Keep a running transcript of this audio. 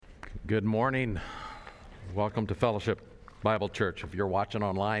Good morning. Welcome to Fellowship Bible Church. If you're watching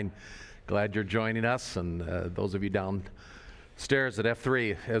online, glad you're joining us, and those of you downstairs at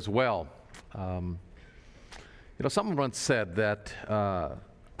F3 as well. Someone once said that,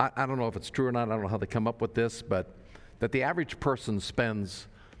 I don't know if it's true or not, I don't know how they come up with this, but that the average person spends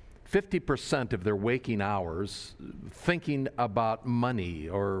 50% of their waking hours thinking about money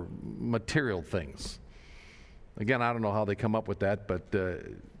or material things. Again, I don't know how they come up with that, but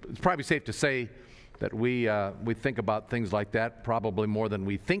it's probably safe to say that we think about things like that probably more than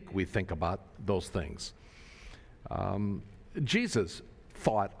we think about those things. Jesus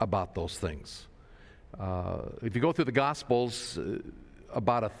thought about those things. If you go through the Gospels,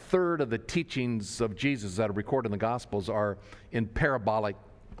 about a third of the teachings of Jesus that are recorded in the Gospels are in parabolic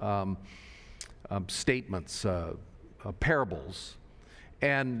statements, parables.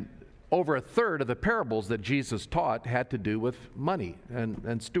 And over a third of the parables that Jesus taught had to do with money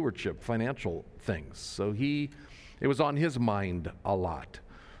and stewardship, financial things. So it was on his mind a lot.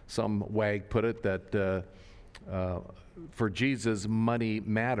 Some wag put it that for Jesus, money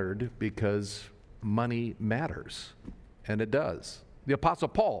mattered because money matters, and it does. The Apostle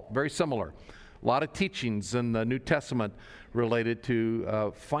Paul, very similar. A lot of teachings in the New Testament related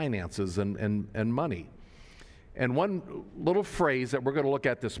to finances and money. And one little phrase that we're going to look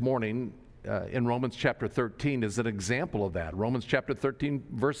at this morning in Romans chapter 13 is an example of that. Romans chapter 13,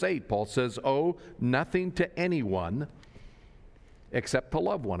 verse 8, Paul says, "Owe nothing to anyone except to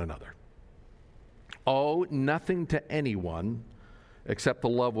love one another." Owe nothing to anyone except to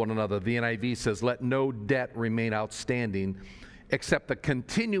love one another. The NIV says, "Let no debt remain outstanding except the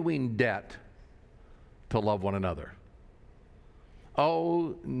continuing debt to love one another."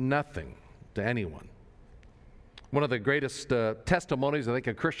 Owe nothing to anyone. One of the greatest testimonies I think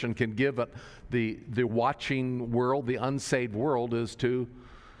a Christian can give the watching world, the unsaved world, is to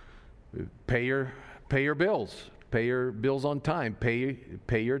pay your bills. Pay your bills on time. Pay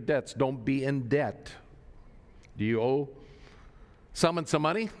your debts. Don't be in debt. Do you owe someone some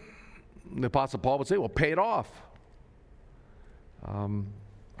money? The Apostle Paul would say, well, pay it off.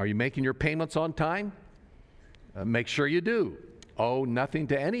 Are you making your payments on time? Make sure you do. Owe nothing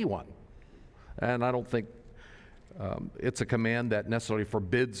to anyone. And I don't think it's a command that necessarily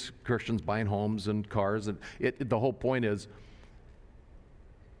forbids Christians buying homes and cars. And the whole point is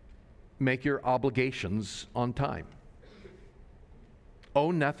make your obligations on time.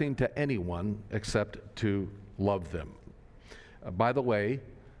 Owe nothing to anyone except to love them. By the way,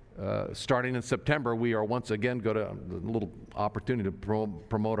 starting in September, we are once again going to, a little opportunity to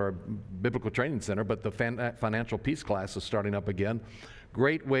promote our Biblical Training Center, but the Financial Peace class is starting up again.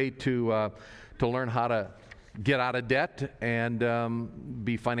 Great way to learn how to get out of debt and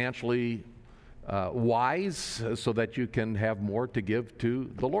be financially wise so that you can have more to give to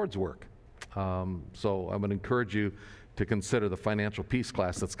the Lord's work. So I'm going to encourage you to consider the Financial Peace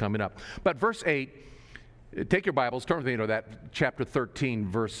class that's coming up. But verse 8, take your Bibles, turn with me to that chapter 13,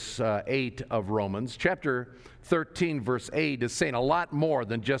 verse 8 of Romans. Chapter 13, verse 8 is saying a lot more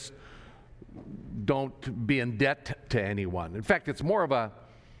than just don't be in debt to anyone. In fact, it's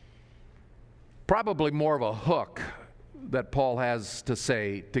probably more of a hook that Paul has to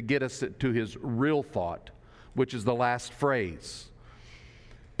say to get us to his real thought, which is the last phrase.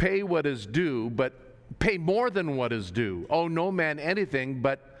 Pay what is due, but pay more than what is due. Owe no man anything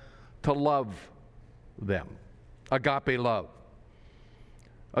but to love them. Agape love.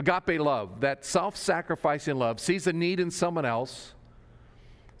 Agape love, that self-sacrificing love, sees a need in someone else,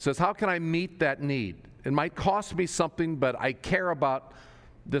 says, how can I meet that need? It might cost me something, but I care about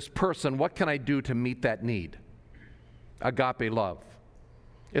this person. What can I do to meet that need? Agape love.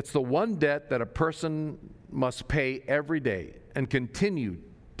 It's the one debt that a person must pay every day and continue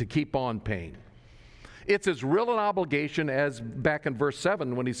to keep on paying. It's as real an obligation as back in verse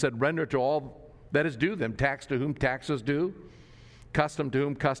 7 when he said, render to all that is due them, tax to whom tax is due, custom to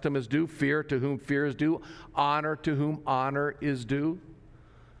whom custom is due, fear to whom fear is due, honor to whom honor is due.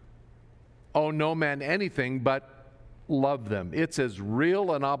 Owe no man anything but love them. It's as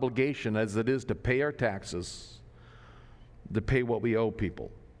real an obligation as it is to pay our taxes, to pay what we owe people.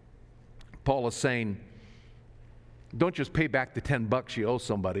 Paul is saying, don't just pay back the $10 you owe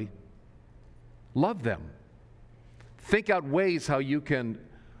somebody. Love them. Think out ways how you can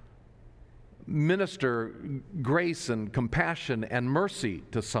minister grace and compassion and mercy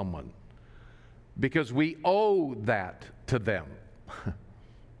to someone, because we owe that to them.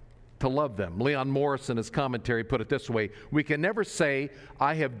 To love them. Leon Morris in his commentary put it this way: we can never say,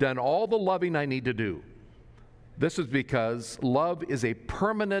 I have done all the loving I need to do. This is because love is a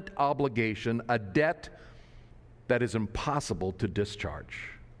permanent obligation, a debt that is impossible to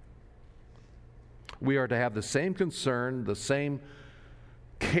discharge. we are to have the same concern, the same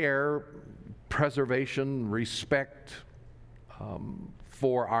care, preservation, respect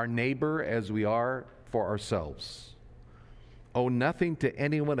for our neighbor as we are for ourselves. Owe nothing to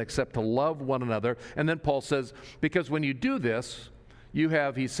anyone except to love one another. And then Paul says, because when you do this, you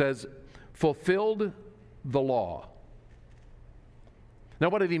have, he says, fulfilled the law. Now,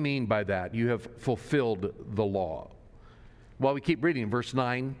 what did he mean by that? You have fulfilled the law. Well, we keep reading verse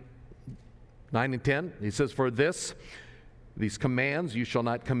 9 and 10. He says, for these commands, you shall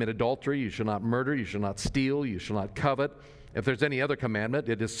not commit adultery, you shall not murder, you shall not steal, you shall not covet. If there's any other commandment,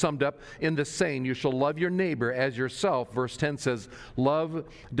 it is summed up in the saying, you shall love your neighbor as yourself. Verse 10 says, love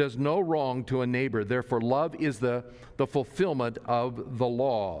does no wrong to a neighbor. Therefore, love is the fulfillment of the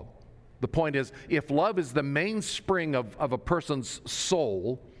law. The point is, if love is the mainspring of a person's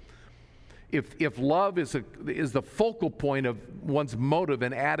soul, if love is the focal point of one's motive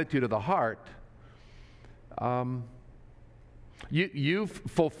and attitude of the heart, you've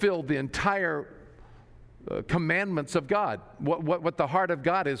fulfilled the entire commandments of God, what the heart of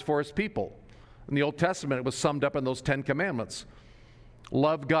God is for his people. In the Old Testament, it was summed up in those 10 commandments.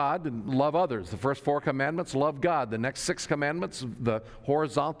 Love God and love others. The first 4 commandments, love God. The next 6 commandments, the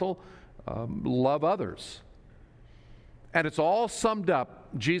horizontal, love others. And it's all summed up,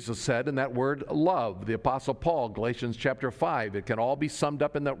 Jesus said, in that word love. The Apostle Paul, Galatians chapter 5, it can all be summed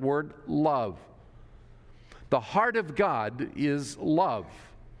up in that word love. The heart of God is love.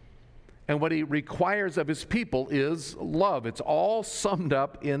 And what he requires of his people is love. It's all summed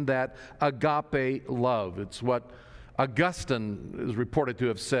up in that agape love. It's what Augustine is reported to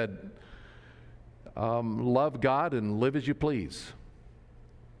have said, love God and live as you please.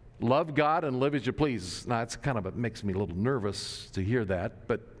 Love God and live as you please. Now, it's kind of, it makes me a little nervous to hear that,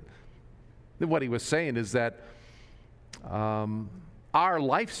 but what he was saying is that our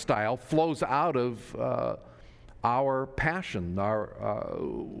lifestyle flows out of our passion,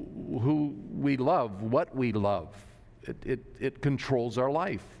 who we love, what we love. It controls our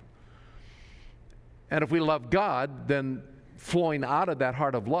life. And if we love God, then flowing out of that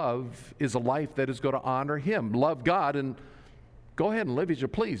heart of love is a life that is going to honor him. Love God and go ahead and live as you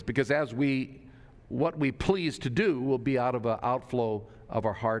please, because what we please to do will be out of an outflow of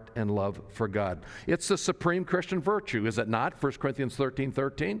our heart and love for God. It's the supreme Christian virtue, is it not? 1 Corinthians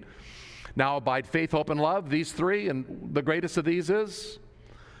 13:13. Now abide faith, hope, and love, these 3, and the greatest of these is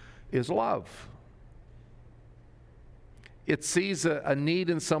love. It sees a need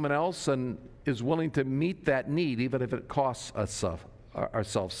in someone else and is willing to meet that need, even if it costs us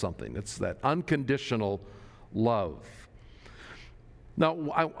ourselves something. It's that unconditional love.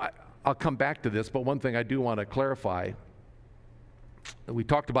 Now, I'll come back to this, but one thing I do want to clarify. We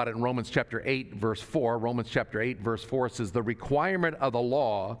talked about it in Romans chapter 8, verse 4. Romans chapter 8, verse 4 says, the requirement of the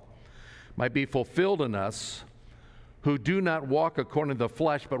law might be fulfilled in us who do not walk according to the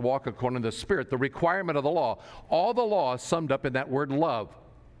flesh, but walk according to the Spirit. The requirement of the law. All the law is summed up in that word love.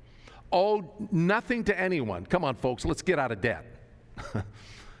 Owe nothing to anyone. Come on, folks, let's get out of debt.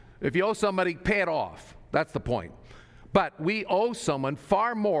 If you owe somebody, pay it off. That's the point. But we owe someone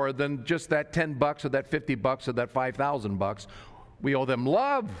far more than just that $10 or that $50 or that $5,000. We owe them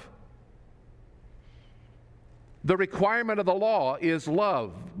love. The requirement of the law is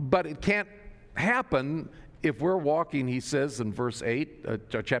love, but it can't happen if we're walking, he says in verse 8,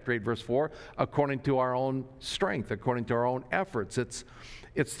 chapter 8, verse 4, according to our own strength, according to our own efforts.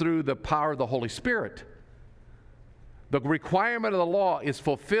 It's through the power of the Holy Spirit. The requirement of the law is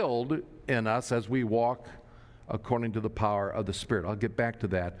fulfilled in us as we walk according to the power of the Spirit. I'll get back to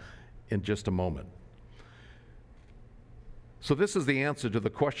that in just a moment. So this is the answer to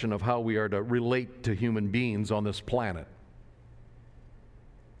the question of how we are to relate to human beings on this planet.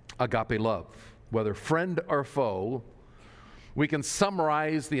 Agape love. Whether friend or foe, we can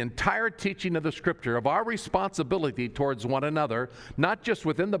summarize the entire teaching of the Scripture of our responsibility towards one another, not just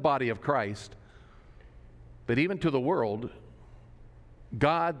within the body of Christ, but even to the world.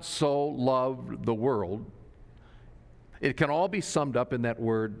 God so loved the world. It can all be summed up in that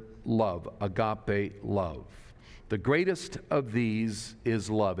word love, agape love. The greatest of these is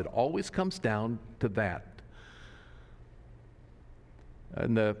love. It always comes down to that.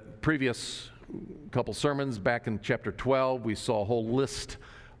 In the previous couple sermons back in chapter 12, we saw a whole list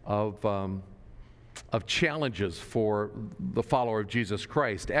of challenges for the follower of Jesus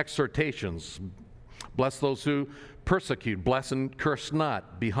Christ. Exhortations. Bless those who persecute. Bless and curse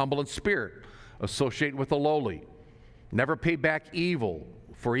not. Be humble in spirit. Associate with the lowly. Never pay back evil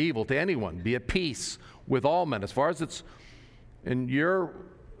for evil to anyone. Be at peace with all men. As far as it's in your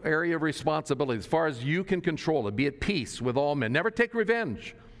area of responsibility, as far as you can control it, be at peace with all men. Never take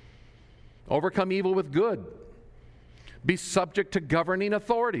revenge. Overcome evil with good. Be subject to governing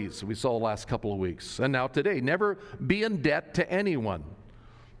authorities, we saw the last couple of weeks. And now today, never be in debt to anyone.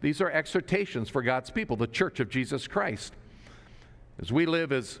 These are exhortations for God's people, the church of Jesus Christ. As we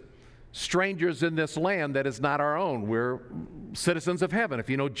live as strangers in this land that is not our own, we're citizens of heaven. If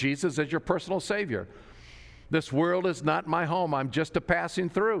you know Jesus as your personal Savior, this world is not my home. I'm just a passing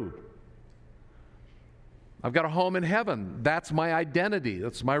through. I've got a home in heaven. That's my identity.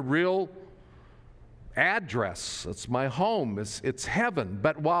 That's my real address. It's my home. It's heaven.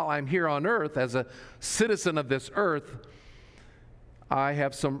 But while I'm here on earth as a citizen of this earth, I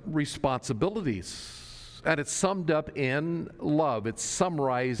have some responsibilities. And it's summed up in love. It's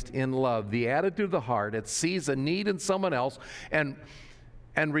summarized in love. The attitude of the heart, it sees a need in someone else and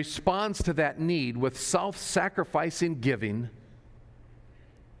responds to that need with self-sacrificing giving.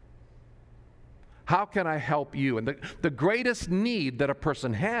 How can I help you? And the greatest need that a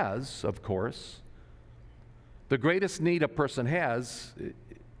person has, of course, the greatest need a person has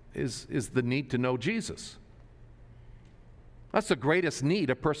is the need to know Jesus. That's the greatest need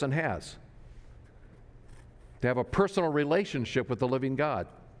a person has, to have a personal relationship with the living God.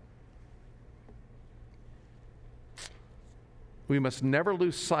 We must never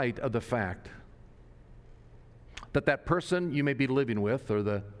lose sight of the fact that that person you may be living with, or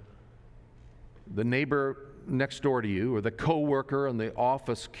the neighbor next door to you, or the coworker in the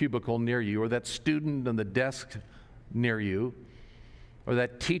office cubicle near you, or that student on the desk near you, or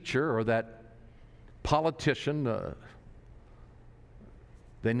that teacher, or that politician,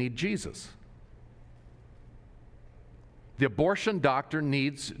 they need Jesus. The abortion doctor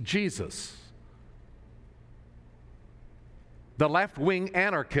needs Jesus. The left-wing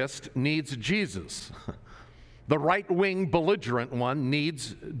anarchist needs Jesus. The right-wing belligerent one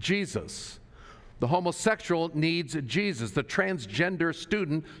needs Jesus. The homosexual needs Jesus. The transgender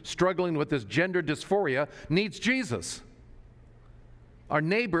student struggling with this gender dysphoria needs Jesus. Our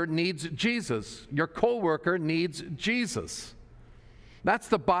neighbor needs Jesus. Your coworker needs Jesus. That's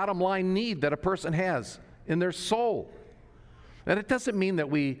the bottom line need that a person has in their soul. And it doesn't mean that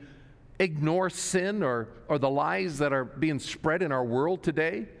we ignore sin or the lies that are being spread in our world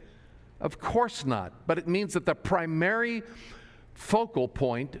today. Of course not. But it means that the primary focal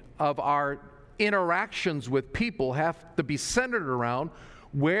point of our interactions with people have to be centered around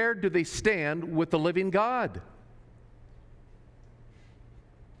where do they stand with the living God.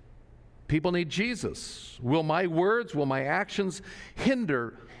 People need Jesus. Will my words, will my actions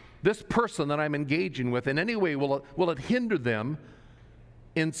hinder this person that I'm engaging with in any way? Will it hinder them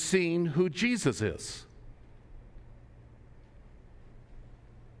in seeing who Jesus is?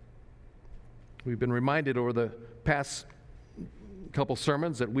 We've been reminded over the past couple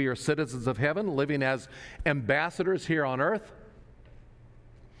sermons that we are citizens of heaven, living as ambassadors here on earth.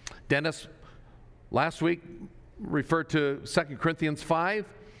 Dennis last week referred to 2 Corinthians 5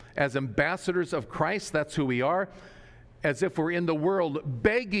 as ambassadors of Christ. That's who we are. As if we're in the world,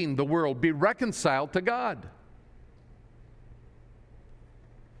 begging the world be reconciled to God.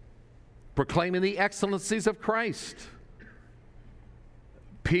 Proclaiming the excellencies of Christ.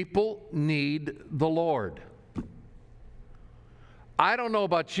 People need the Lord. I don't know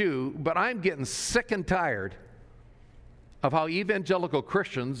about you, but I'm getting sick and tired of how evangelical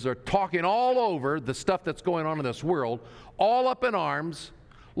Christians are talking all over the stuff that's going on in this world, all up in arms.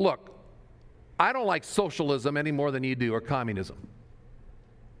 Look, I don't like socialism any more than you do, or communism.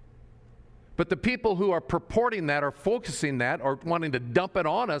 But the people who are purporting that, or focusing that, or wanting to dump it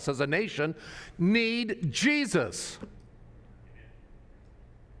on us as a nation, need Jesus.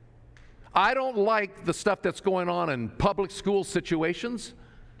 I don't like the stuff that's going on in public school situations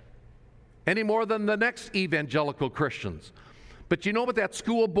any more than the next evangelical Christians. But you know what that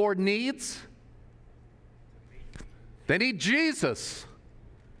school board needs? They need Jesus.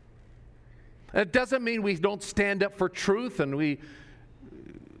 It doesn't mean we don't stand up for truth and we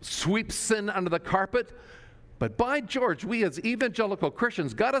sweep sin under the carpet. But by George, we as evangelical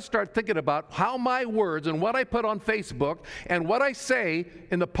Christians got to start thinking about how my words and what I put on Facebook and what I say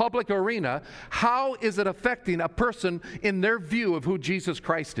in the public arena, how is it affecting a person in their view of who Jesus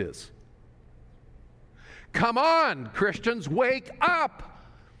Christ is? Come on, Christians, wake up.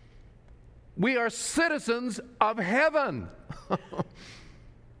 We are citizens of heaven.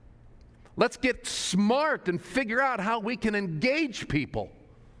 Let's get smart and figure out how we can engage people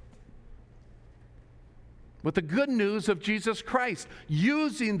with the good news of Jesus Christ,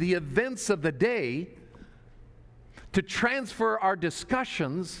 using the events of the day to transfer our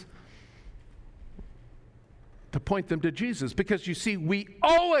discussions to point them to Jesus. Because you see, we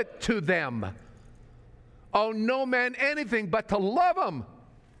owe it to them. Owe no man anything but to love him.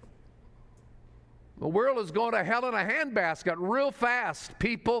 The world is going to hell in a handbasket real fast.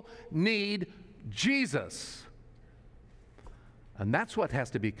 People need Jesus. And that's what has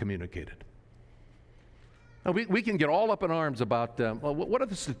to be communicated. Now, we can get all up in arms about, well, what are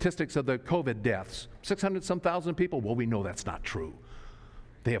the statistics of the COVID deaths? 600-some thousand people? Well, we know that's not true.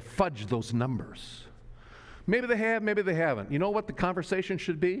 They have fudged those numbers. Maybe they have, maybe they haven't. You know what the conversation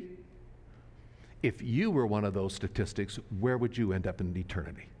should be? If you were one of those statistics, where would you end up in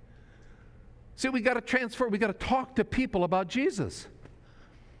eternity? See, we got to transfer, we got to talk to people about Jesus.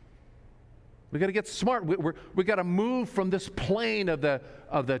 We got to get smart. We got to move from this plane of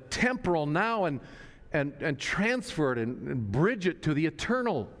the temporal now and transfer it and bridge it to the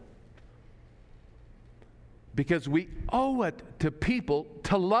eternal. Because we owe it to people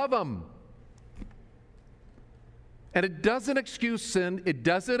to love them. And it doesn't excuse sin. It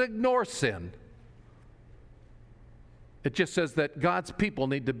doesn't ignore sin. It just says that God's people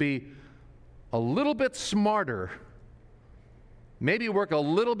need to be a little bit smarter, maybe work a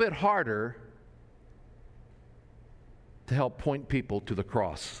little bit harder to help point people to the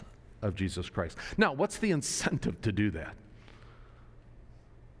cross of Jesus Christ. Now, what's the incentive to do that?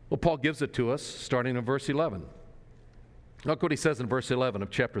 Well, Paul gives it to us starting in verse 11. Look what he says in verse 11 of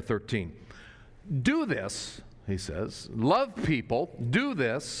chapter 13. Do this, he says, love people, do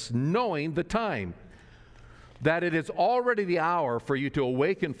this, knowing the time, that it is already the hour for you to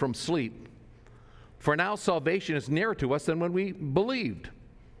awaken from sleep. For now salvation is nearer to us than when we believed.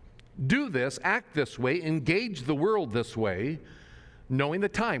 Do this, act this way, engage the world this way, knowing the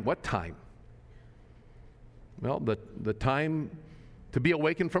time. What time? Well, the time to be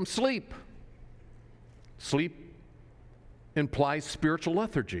awakened from sleep. Sleep implies spiritual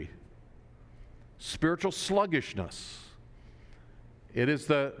lethargy, spiritual sluggishness. It is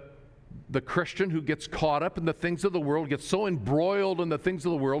the Christian who gets caught up in the things of the world, gets so embroiled in the things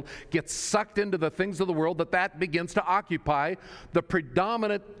of the world, gets sucked into the things of the world that begins to occupy the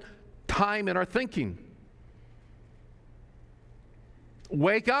predominant time in our thinking.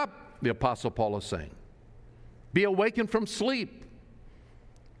 Wake up, the Apostle Paul is saying. Be awakened from sleep.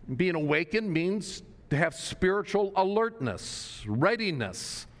 Being awakened means to have spiritual alertness,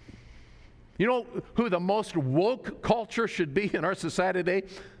 readiness. You know who the most woke culture should be in our society today?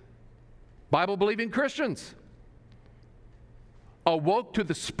 Bible-believing Christians. Awoke to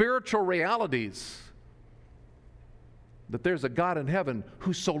the spiritual realities that there's a God in heaven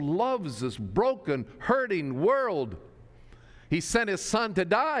who so loves this broken, hurting world. He sent His Son to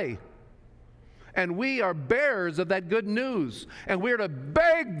die. And we are bearers of that good news. And we're to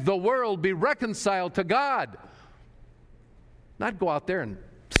beg the world be reconciled to God. Not go out there and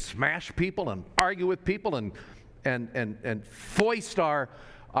smash people and argue with people and foist our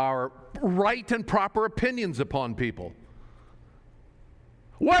right and proper opinions upon people.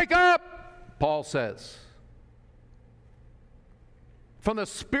 Wake up, Paul says, from the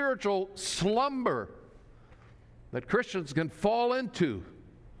spiritual slumber that Christians can fall into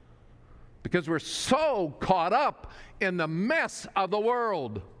because we're so caught up in the mess of the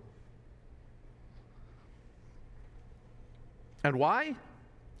world. And why?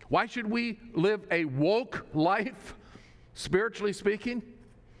 Why should we live a woke life, spiritually speaking?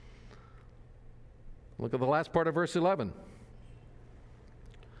 Look at the last part of verse 11.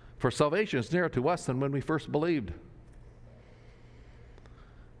 For salvation is nearer to us than when we first believed.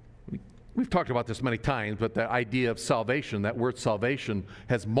 We've talked about this many times, but the idea of salvation, that word salvation,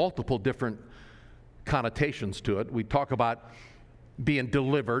 has multiple different connotations to it. We talk about being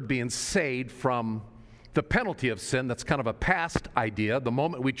delivered, being saved from the penalty of sin. That's kind of a past idea. The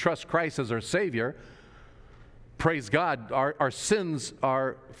moment we trust Christ as our Savior, praise God, our sins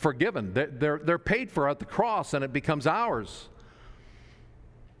are forgiven. They're paid for at the cross, and it becomes ours.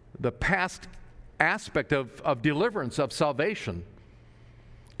 The past aspect of deliverance, of salvation.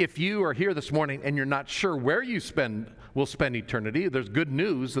 If you are here this morning and you're not sure where you will spend eternity, there's good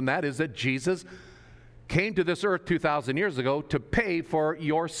news, and that is that Jesus came to this earth 2,000 years ago to pay for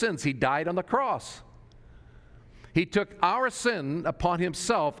your sins. He died on the cross. He took our sin upon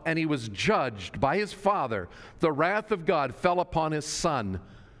Himself, and He was judged by His Father. The wrath of God fell upon His Son.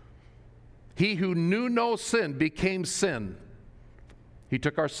 He who knew no sin became sin. He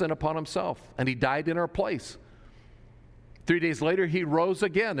took our sin upon Himself, and He died in our place. 3 days later, He rose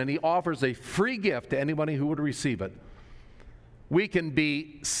again, and He offers a free gift to anybody who would receive it. We can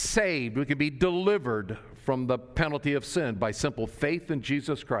be saved, we can be delivered from the penalty of sin by simple faith in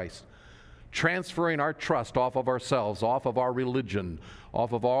Jesus Christ, transferring our trust off of ourselves, off of our religion,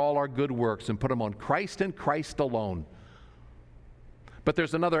 off of all our good works, and put them on Christ and Christ alone. But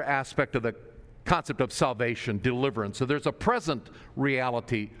there's another aspect of the concept of salvation, deliverance. So there's a present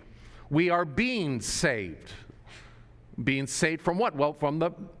reality We are being saved. Being saved from what? Well, from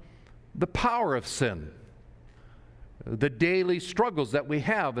the power of sin, the daily struggles that we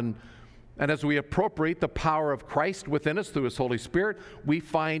have. And as we appropriate the power of Christ within us through His Holy Spirit, we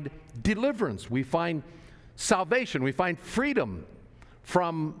find deliverance, we find salvation, we find freedom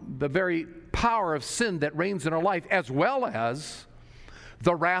from the very power of sin that reigns in our life, as well as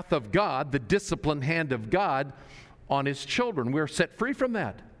the wrath of God, the disciplined hand of God on His children. We're set free from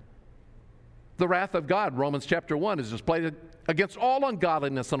that. The wrath of God, Romans chapter 1, is displayed against all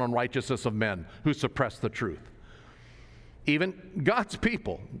ungodliness and unrighteousness of men who suppress the truth. Even God's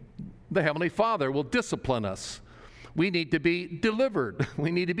people, the Heavenly Father, will discipline us. We need to be delivered.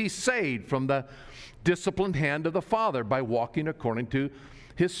 We need to be saved from the disciplined hand of the Father by walking according to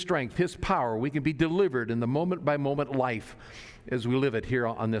His strength, His power. We can be delivered in the moment-by-moment life as we live it here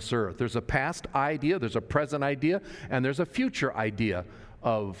on this earth. There's a past idea, there's a present idea, and there's a future idea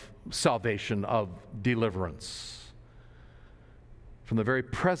of salvation, of deliverance. From the very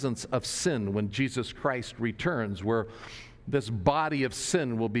presence of sin when Jesus Christ returns, where this body of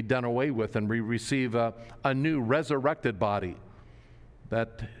sin will be done away with and we receive a new resurrected body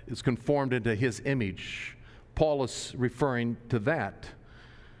that is conformed into His image. Paul is referring to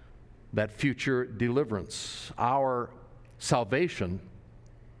that future deliverance. Our salvation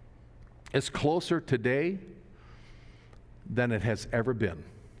is closer today than it has ever been.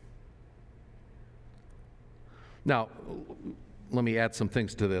 Now, let me add some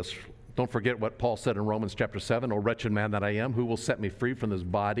things to this. Don't forget what Paul said in Romans chapter 7, "O wretched man that I am, who will set me free from this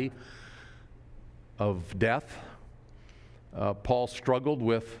body of death?" Paul struggled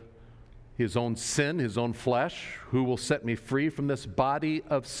with his own sin, his own flesh. Who will set me free from this body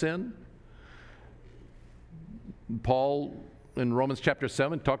of sin? Paul, in Romans chapter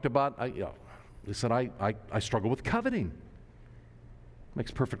 7, talked about, he said, I struggle with coveting.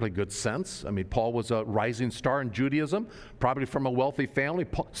 Makes perfectly good sense. I mean, Paul was a rising star in Judaism, probably from a wealthy family.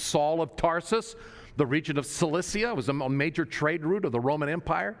 Saul of Tarsus, the region of Cilicia, was a major trade route of the Roman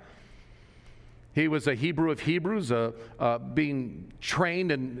Empire. He was a Hebrew of Hebrews, being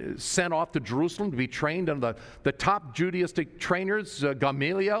trained and sent off to Jerusalem to be trained under the top Judaistic trainers,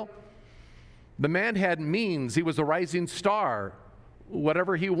 Gamaliel. The man had means. He was a rising star.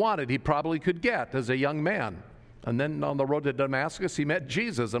 Whatever he wanted, he probably could get as a young man. And then on the road to Damascus, he met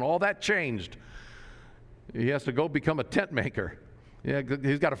Jesus, and all that changed. He has to go become a tent maker. Yeah,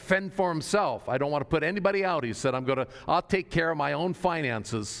 he's got to fend for himself. I don't want to put anybody out. He said, I'll take care of my own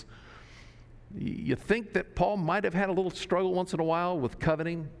finances. You think that Paul might have had a little struggle once in a while with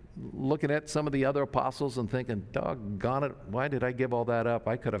coveting, looking at some of the other apostles and thinking, doggone it, why did I give all that up?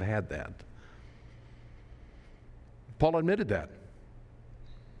 I could have had that. Paul admitted that.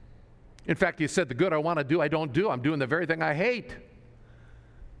 In fact, he said, the good I want to do, I don't do. I'm doing the very thing I hate.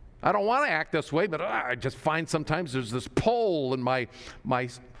 I don't want to act this way, but I just find sometimes there's this pull in my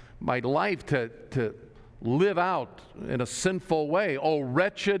life to live out in a sinful way. Oh,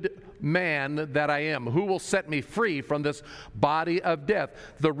 wretched man that I am, who will set me free from this body of death?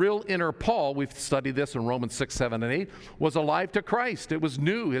 The real inner Paul, we've studied this in Romans 6, 7, and 8, was alive to Christ. It was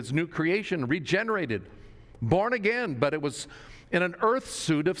new, his new creation, regenerated, born again, but it was in an earth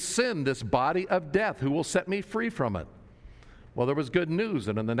suit of sin, this body of death. Who will set me free from it? Well, there was good news,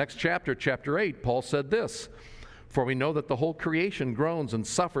 and in the next chapter, chapter 8, Paul said this, "For we know that the whole creation groans and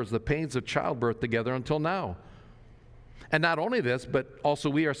suffers the pains of childbirth together until now. And not only this, but also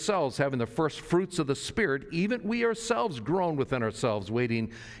we ourselves, having the first fruits of the Spirit, even we ourselves groan within ourselves,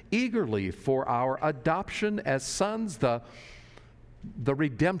 waiting eagerly for our adoption as sons, the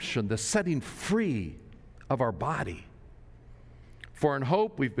redemption, the setting free of our body. For in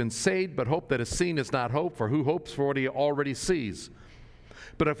hope we've been saved, but hope that is seen is not hope, for who hopes for what he already sees?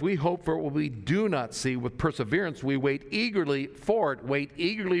 But if we hope for what we do not see, with perseverance we wait eagerly for it." Wait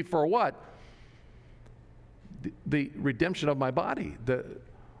eagerly for what? The redemption of my body.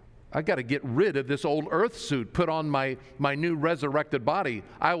 I got to get rid of this old earth suit, put on my new resurrected body.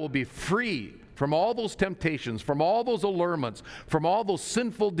 I will be free from all those temptations, from all those allurements, from all those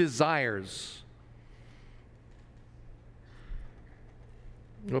sinful desires.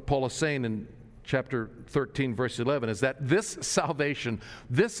 What Paul is saying in chapter 13, verse 11, is that this salvation,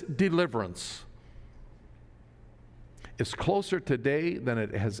 this deliverance, is closer today than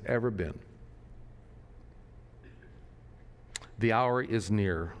it has ever been. The hour is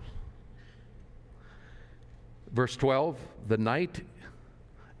near. Verse 12, the night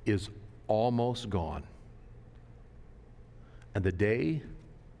is almost gone, and the day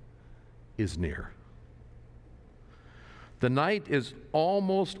is near. The night is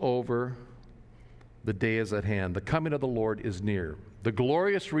almost over. The day is at hand. The coming of the Lord is near. the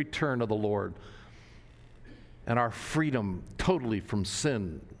glorious return of the Lord, and our freedom totally from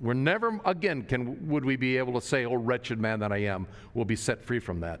sin. We're never again would we be able to say, "Oh, wretched man that I am," we'll be set free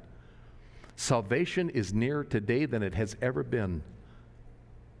from that. Salvation is nearer today than it has ever been.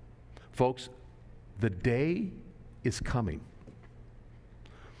 Folks, the day is coming.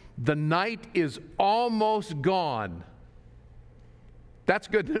 The night is almost gone. That's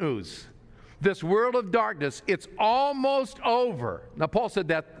good news. This world of darkness, it's almost over. Now, Paul said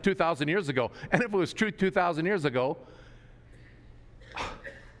that 2,000 years ago. And if it was true 2,000 years ago,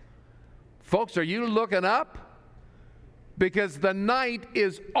 folks, are you looking up? Because the night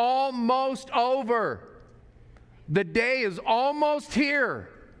is almost over. The day is almost here.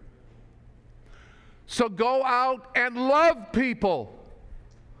 So go out and love people.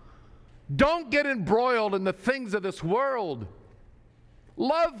 Don't get embroiled in the things of this world.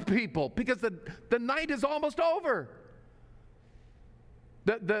 Love people, because the night is almost over.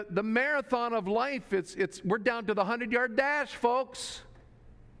 The marathon of life, we're down to the 100-yard dash, folks.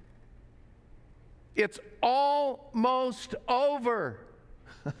 It's almost over.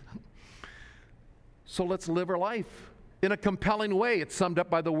 So let's live our life in a compelling way. It's summed up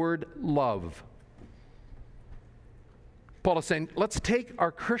by the word love. Paul is saying, let's take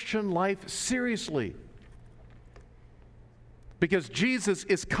our Christian life seriously, because Jesus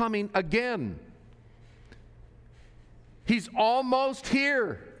is coming again. He's almost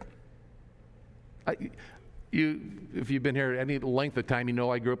here. If you've been here any length of time, you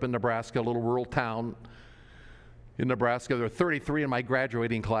know I grew up in Nebraska, a little rural town in Nebraska. There were 33 in my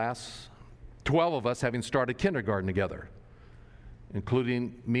graduating class, 12 of us having started kindergarten together,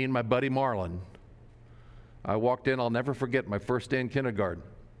 including me and my buddy Marlon. I walked in, I'll never forget my first day in kindergarten.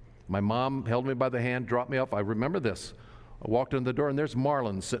 My mom held me by the hand, dropped me off. I remember this. I walked in the door, and there's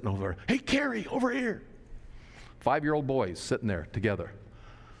Marlon sitting over there. "Hey, Carrie, over here." 5-year-old boys sitting there together.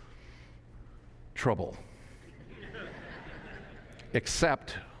 Trouble.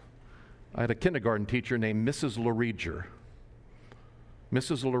 Except I had a kindergarten teacher named Mrs. LaReger.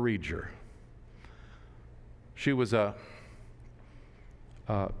 Mrs. LaReger. She was a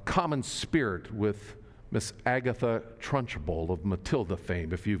common spirit with Miss Agatha Trunchbull of Matilda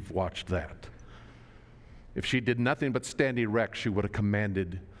fame, if you've watched that. If she did nothing but stand erect, she would have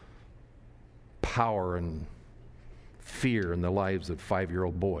commanded power and fear in the lives of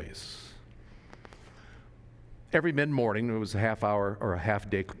 5-year-old boys. Every mid-morning, it was a half hour or a half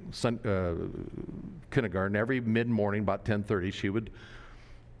day kindergarten, every mid-morning about 10:30, she would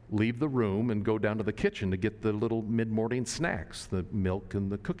leave the room and go down to the kitchen to get the little mid-morning snacks, the milk and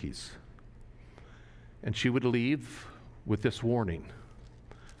the cookies. And she would leave with this warning: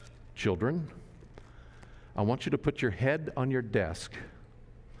 "Children, I want you to put your head on your desk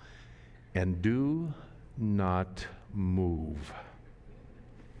and do not move."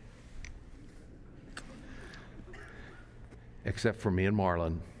 Except for me and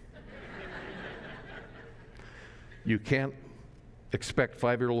Marlon. You can't expect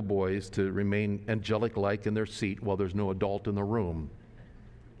 5-year-old boys to remain angelic-like in their seat while there's no adult in the room.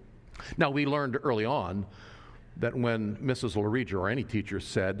 Now, we learned early on that when Mrs. LaReger or any teacher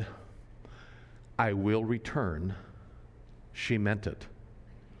said, "I will return," she meant it.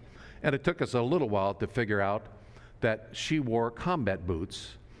 And it took us a little while to figure out that she wore combat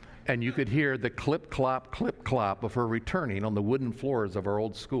boots, and you could hear the clip-clop of her returning on the wooden floors of our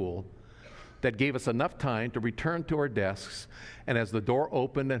old school. That gave us enough time to return to our desks, and as the door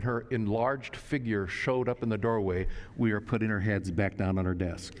opened and her enlarged figure showed up in the doorway, we were putting our heads back down on our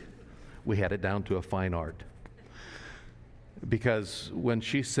desk. We had it down to a fine art. Because when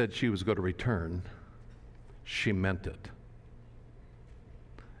she said she was going to return, she meant it.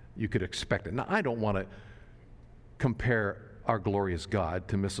 You could expect it. Now, I don't want to compare our glorious God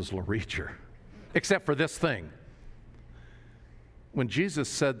to Mrs. LaReger, except for this thing. When Jesus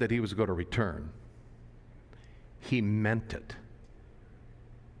said that he was going to return, he meant it.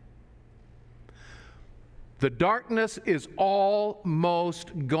 The darkness is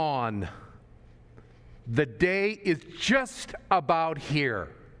almost gone. The day is just about here.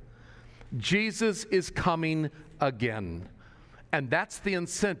 Jesus is coming again. And that's the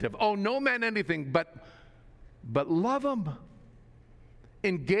incentive. Oh, no man anything, but love him.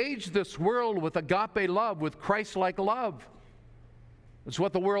 Engage this world with agape love, with Christ-like love. It's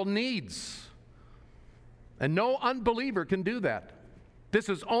what the world needs. And no unbeliever can do that. This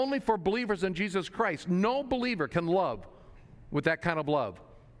is only for believers in Jesus Christ. No believer can love with that kind of love.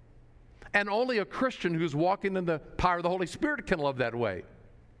 And only a Christian who's walking in the power of the Holy Spirit can love that way.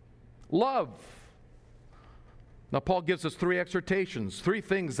 Love. Now, Paul gives us 3 exhortations, 3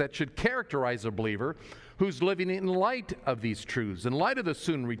 things that should characterize a believer who's living in light of these truths, in light of the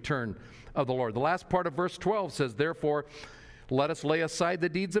soon return of the Lord. The last part of verse 12 says, therefore, let us lay aside the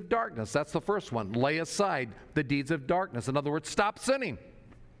deeds of darkness. That's the first one. Lay aside the deeds of darkness. In other words, stop sinning.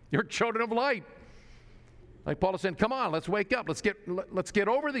 You're children of light. Like Paul is saying, come on, let's wake up. Let's get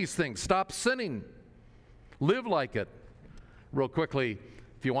over these things. Stop sinning. Live like it. Real quickly,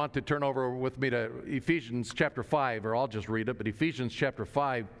 if you want to turn over with me to Ephesians chapter 5, or I'll just read it, but Ephesians chapter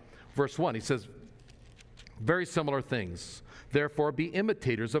 5, verse 1, he says very similar things. Therefore, be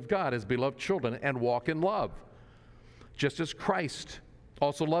imitators of God as beloved children and walk in love, just as Christ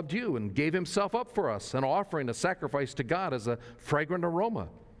also loved you and gave himself up for us, an offering, a sacrifice to God as a fragrant aroma.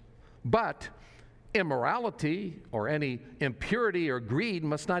 But immorality or any impurity or greed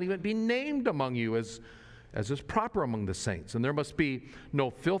must not even be named among you as is proper among the saints. And there must be no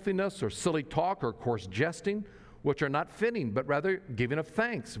filthiness or silly talk or coarse jesting, which are not fitting, but rather giving of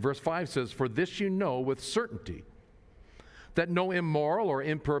thanks. Verse 5 says, for this you know with certainty, that no immoral or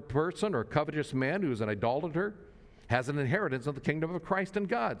impure person or covetous man who is an idolater has an inheritance of the kingdom of Christ and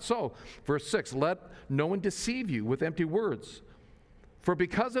God. So, verse 6, let no one deceive you with empty words. For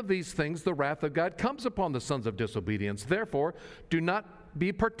because of these things, the wrath of God comes upon the sons of disobedience. Therefore, do not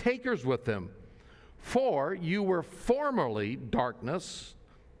be partakers with them. For you were formerly darkness,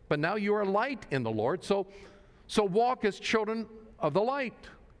 but now you are light in the Lord. So walk as children of the light.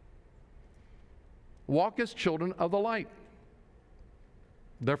 Walk as children of the light.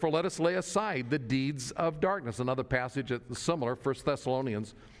 Therefore, let us lay aside the deeds of darkness. Another passage that's similar, 1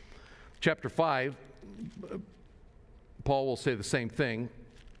 Thessalonians chapter 5. Paul will say the same thing.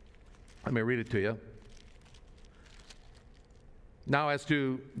 Let me read it to you. Now, as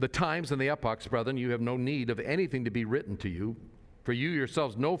to the times and the epochs, brethren, you have no need of anything to be written to you, for you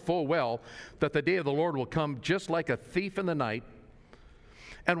yourselves know full well that the day of the Lord will come just like a thief in the night.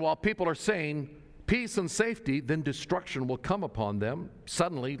 And while people are saying peace and safety, then destruction will come upon them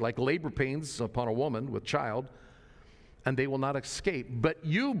suddenly, like labor pains upon a woman with child, and they will not escape. But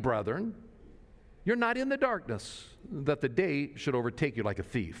you, brethren, you're not in the darkness, that the day should overtake you like a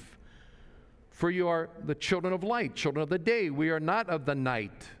thief. For you are the children of light, children of the day. We are not of the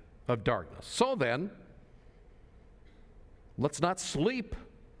night of darkness. So then, let's not sleep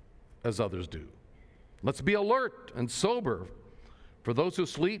as others do. Let's be alert and sober. For those who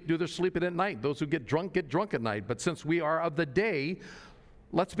sleep, do their sleeping at night. Those who get drunk at night. But since we are of the day,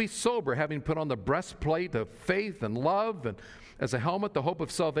 let's be sober, having put on the breastplate of faith and love, and as a helmet, the hope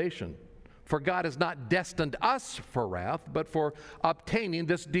of salvation. For God has not destined us for wrath, but for obtaining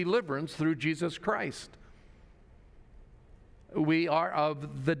this deliverance through Jesus Christ. We are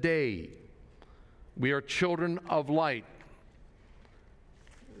of the day. We are children of light.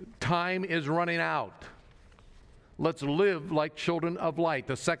 Time is running out. Let's live like children of light.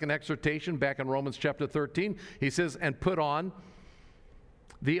 The second exhortation back in Romans chapter 13, he says, and put on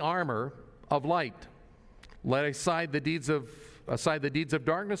the armor of light. Lay aside the deeds of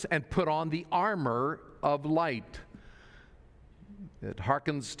darkness and put on the armor of light. It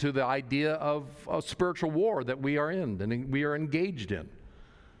harkens to the idea of a spiritual war that we are in and we are engaged in.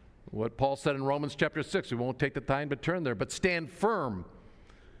 What Paul said in Romans chapter 6, we won't take the time to turn there, but stand firm,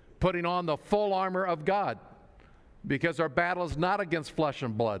 putting on the full armor of God. Because our battle is not against flesh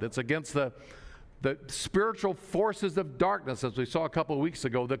and blood. It's against the spiritual forces of darkness, as we saw a couple of weeks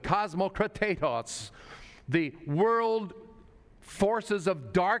ago, the cosmokratetos, the world forces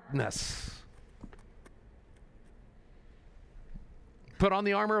of darkness. Put on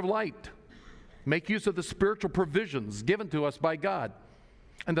the armor of light. Make use of the spiritual provisions given to us by God.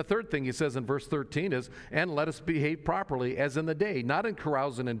 And the third thing he says in verse 13 is, and let us behave properly as in the day, not in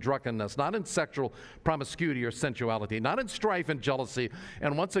carousing and drunkenness, not in sexual promiscuity or sensuality, not in strife and jealousy.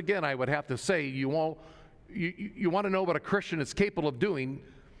 And once again, I would have to say, you want to know what a Christian is capable of doing,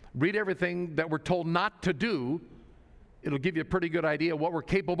 read everything that we're told not to do. It'll give you a pretty good idea of what we're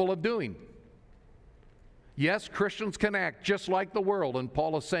capable of doing. Yes, Christians can act just like the world. And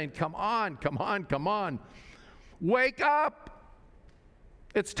Paul is saying, come on, come on, come on. Wake up.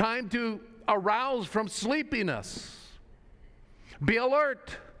 It's time to arouse from sleepiness. Be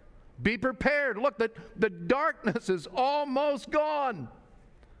alert. Be prepared. Look, the darkness is almost gone.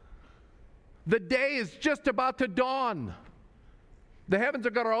 The day is just about to dawn. The heavens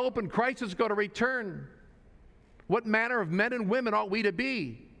are going to open. Christ is going to return. What manner of men and women ought we to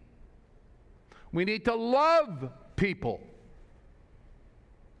be? We need to love people.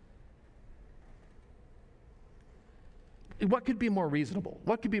 What could be more reasonable?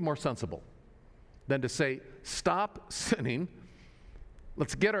 What could be more sensible than to say, stop sinning.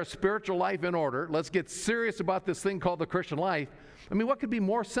 Let's get our spiritual life in order. Let's get serious about this thing called the Christian life. I mean, what could be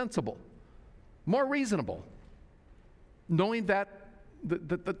more sensible more reasonable, knowing that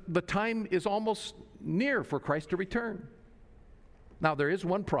the time is almost near for Christ to return. Now, there is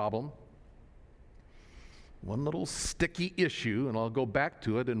one problem, one little sticky issue, and I'll go back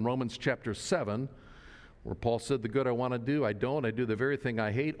to it in Romans chapter 7, where Paul said, the good I want to do, I don't. I do the very thing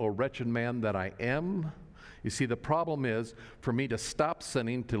I hate. O wretched man that I am. You see, the problem is for me to stop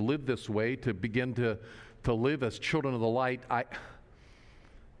sinning, to live this way, to begin to live as children of the light.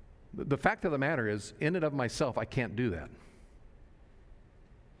 The fact of the matter is, in and of myself, I can't do that.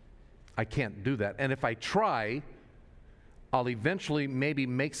 I can't do that. And if I try, I'll eventually maybe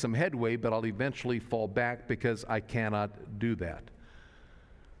make some headway, but I'll eventually fall back because I cannot do that.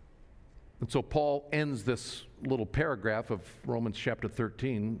 And so Paul ends this little paragraph of Romans chapter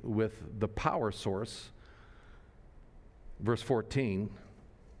 13 with the power source. Verse 14,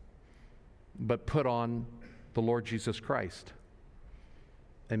 but put on the Lord Jesus Christ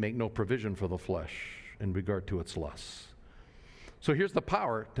and make no provision for the flesh in regard to its lusts. So here's the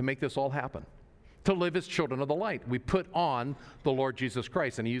power to make this all happen. To live as children of the light. We put on the Lord Jesus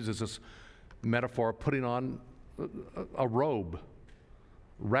Christ. And he uses this metaphor of putting on a robe,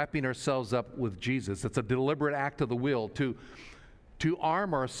 wrapping ourselves up with Jesus. It's a deliberate act of the will to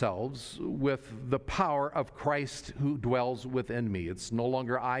arm ourselves with the power of Christ who dwells within me. It's no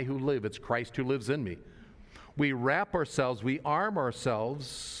longer I who live, it's Christ who lives in me. We wrap ourselves, we arm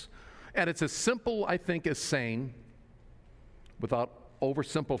ourselves, and it's as simple, I think, as saying, without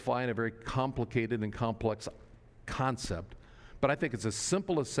oversimplifying a very complicated and complex concept, but I think it's as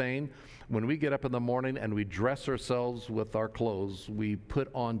simple as saying, when we get up in the morning and we dress ourselves with our clothes, we put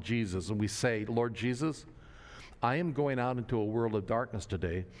on Jesus and we say, Lord Jesus, I am going out into a world of darkness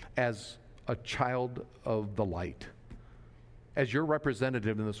today as a child of the light, as your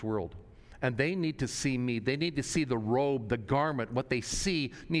representative in this world. And they need to see me. They need to see the robe, the garment. What they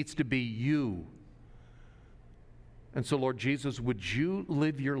see needs to be you. And so, Lord Jesus, would you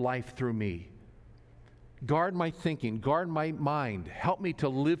live your life through me? Guard my thinking, guard my mind. Help me to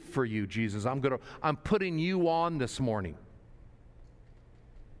live for you, Jesus. I'm putting you on this morning.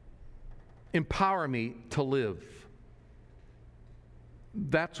 Empower me to live.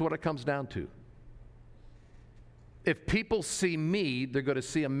 That's what it comes down to. If people see me, they're going to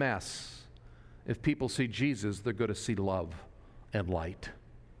see a mess. If people see Jesus, they're going to see love and light.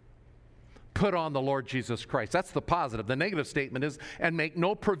 Put on the Lord Jesus Christ. That's the positive. The negative statement is, and make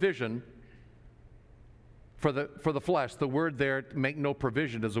no provision for the flesh. The word there, make no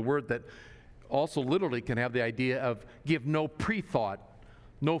provision, is a word that also literally can have the idea of give no pre-thought,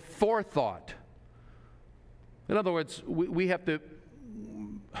 no forethought. In other words, we have to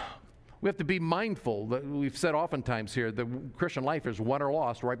be mindful that we've said oftentimes here, the Christian life is won or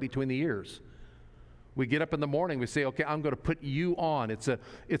lost right between the ears. We get up in the morning, we say, okay, I'm going to put you on. It's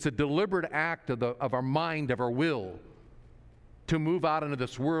a deliberate act of our mind, of our will, to move out into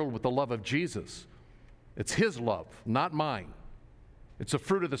this world with the love of Jesus. It's his love, not mine. It's a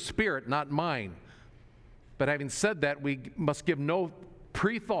fruit of the Spirit, not mine. But having said that, we must give no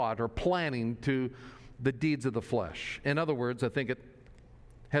pre-thought or planning to the deeds of the flesh. In other words, I think it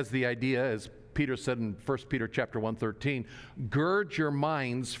has the idea, as Peter said in 1 Peter chapter 1:13, gird your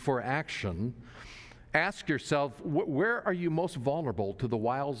minds for action. Ask yourself, where are you most vulnerable to the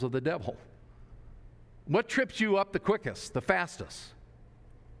wiles of the devil? What trips you up the quickest, the fastest?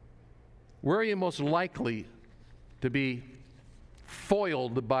 Where are you most likely to be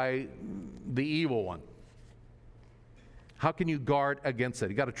foiled by the evil one? How can you guard against it?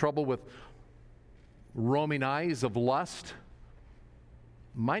 You got a trouble with roaming eyes of lust?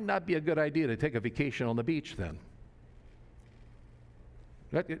 Might not be a good idea to take a vacation on the beach then.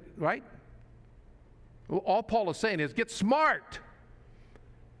 Right? All Paul is saying is get smart.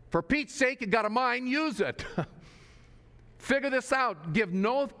 For Pete's sake, you got a mind, use it. Figure this out. Give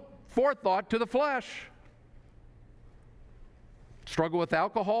no forethought to the flesh. Struggle with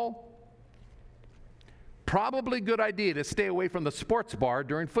alcohol? Probably a good idea to stay away from the sports bar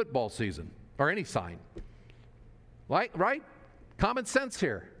during football season or any sign. Right? Common sense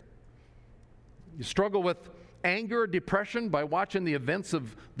here. You struggle with anger or depression by watching the events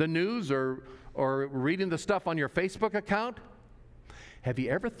of the news or reading the stuff on your Facebook account? Have you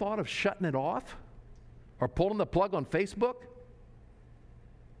ever thought of shutting it off or pulling the plug on Facebook?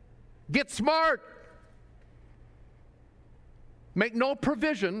 Get smart. Make no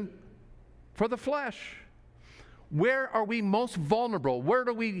provision for the flesh. Where are we most vulnerable? Where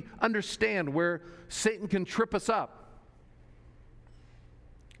do we understand where Satan can trip us up?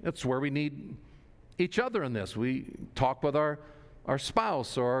 That's where we need each other in this. We talk with our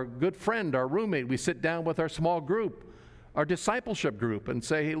spouse or our good friend, our roommate. We sit down with our small group. our discipleship group and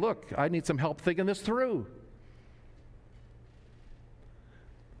say, hey, look, I need some help thinking this through.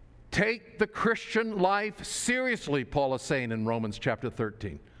 Take the Christian life seriously, Paul is saying in Romans chapter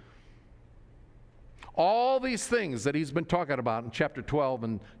 13. All these things that he's been talking about in chapter 12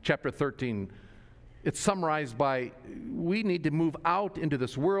 and chapter 13, it's summarized by, we need to move out into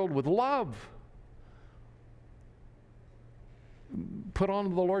this world with love. Put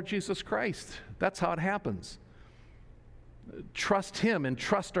on the Lord Jesus Christ. That's how it happens. Trust Him and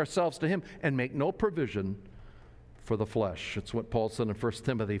trust ourselves to Him and make no provision for the flesh. It's what Paul said in 1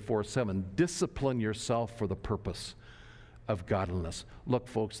 Timothy 4:7. Discipline yourself for the purpose of godliness. Look,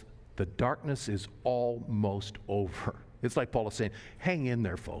 folks, the darkness is almost over. It's like Paul is saying, hang in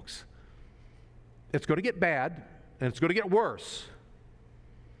there, folks. It's going to get bad, and it's going to get worse.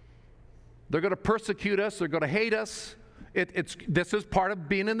 They're going to persecute us. They're going to hate us. This is part of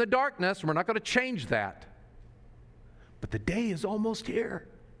being in the darkness. We're not going to change that. But the day is almost here.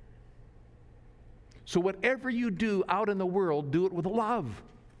 So whatever you do out in the world, do it with love.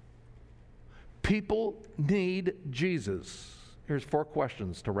 People need Jesus. Here's 4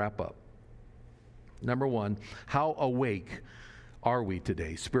 questions to wrap up. Number 1, how awake are we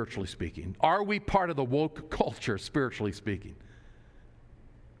today, spiritually speaking? Are we part of the woke culture, spiritually speaking?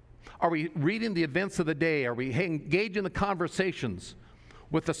 Are we reading the events of the day? Are we engaged in the conversations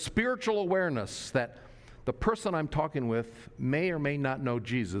with the spiritual awareness that the person I'm talking with may or may not know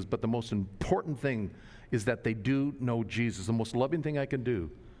Jesus, but the most important thing is that they do know Jesus, the most loving thing I can do?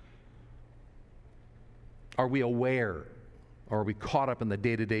 Are we aware? Or are we caught up in the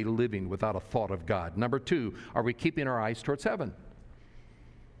day-to-day living without a thought of God? Number 2, are we keeping our eyes towards heaven?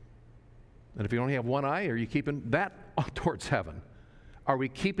 And if you only have one eye, are you keeping that towards heaven? Are we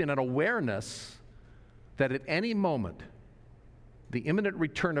keeping an awareness that at any moment, the imminent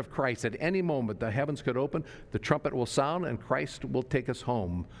return of Christ, at any moment the heavens could open, the trumpet will sound, and Christ will take us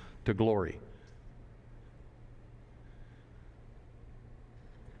home to glory?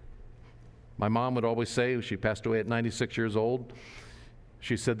 My mom would always say, she passed away at 96 years old,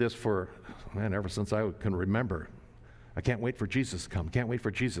 she said this ever since I can remember. I can't wait for Jesus to come. Can't wait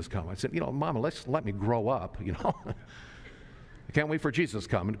for Jesus to come. I said, Mama, let me grow up, I can't wait for Jesus to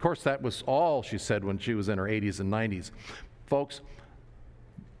come. And of course, that was all she said when she was in her 80s and 90s. Folks,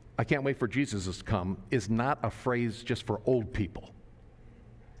 I can't wait for Jesus to come is not a phrase just for old people.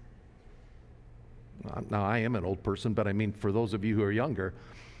 Now, I am an old person, but I mean for those of you who are younger,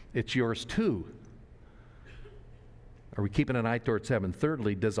 it's yours too. Are we keeping an eye towards heaven?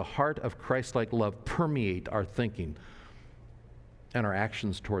 Thirdly, does a heart of Christ-like love permeate our thinking and our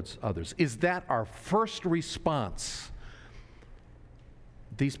actions towards others? Is that our first response?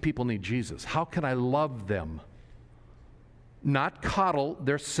 These people need Jesus. How can I love them? Not coddle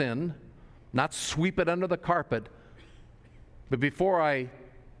their sin, not sweep it under the carpet, but before I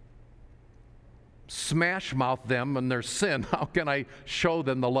smash mouth them and their sin, how can I show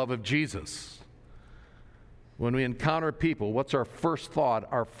them the love of Jesus? When we encounter people, what's our first thought,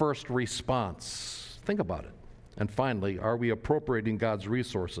 our first response? Think about it. And finally, are we appropriating God's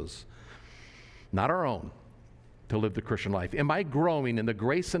resources, not our own, to live the Christian life? Am I growing in the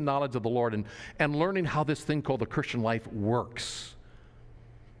grace and knowledge of the Lord and learning how this thing called the Christian life works?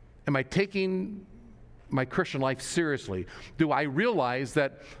 Am I taking my Christian life seriously? Do I realize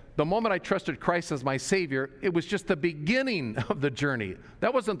that the moment I trusted Christ as my Savior, it was just the beginning of the journey?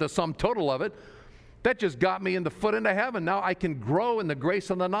 That wasn't the sum total of it. That just got me in the foot into heaven. Now I can grow in the grace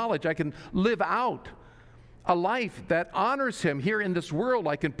and the knowledge. I can live out a life that honors Him here in this world.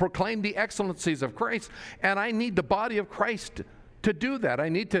 I can proclaim the excellencies of Christ, and I need the body of Christ to do that. I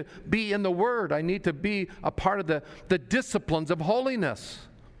need to be in the Word. I need to be a part of the disciplines of holiness.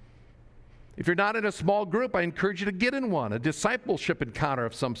 If you're not in a small group, I encourage you to get in one, a discipleship encounter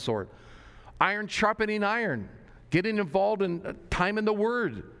of some sort. Iron sharpening iron, getting involved in time in the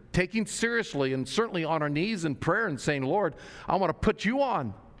Word, taking seriously and certainly on our knees in prayer and saying, Lord, I want to put you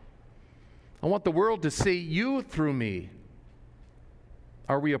on. I want the world to see you through me.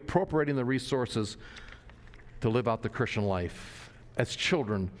 Are we appropriating the resources to live out the Christian life as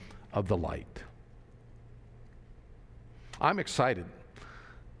children of the light? I'm excited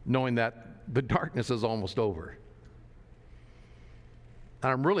knowing that the darkness is almost over.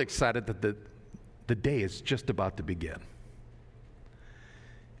 And I'm really excited that the day is just about to begin.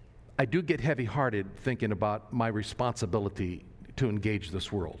 I do get heavy-hearted thinking about my responsibility to engage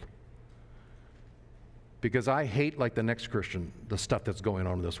this world, because I hate, like the next Christian, the stuff that's going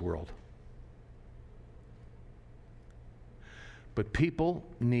on in this world. But people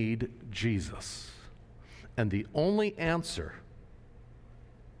need Jesus. And the only answer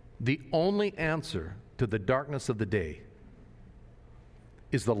to the darkness of the day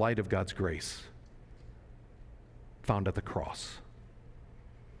is the light of God's grace found at the cross.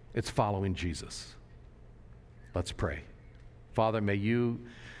 It's following Jesus. Let's pray. Father, may you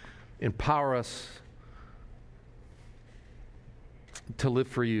empower us to live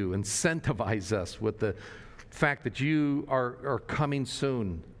for you. Incentivize us with the fact that you are coming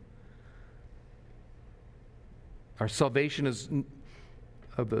soon. Our salvation is,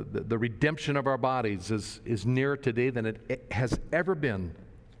 the redemption of our bodies is nearer today than it has ever been.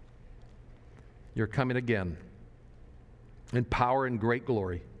 You're coming again in power and great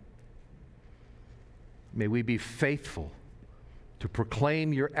glory. May we be faithful to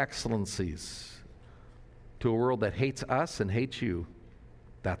proclaim your excellencies to a world that hates us and hates you.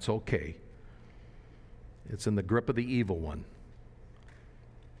 That's okay. It's in the grip of the evil one.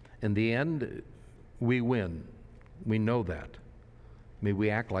 In the end, we win. We know that. May we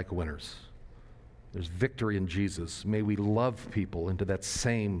act like winners. There's victory in Jesus. May we love people into that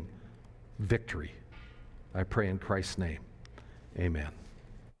same victory. I pray in Christ's name. Amen.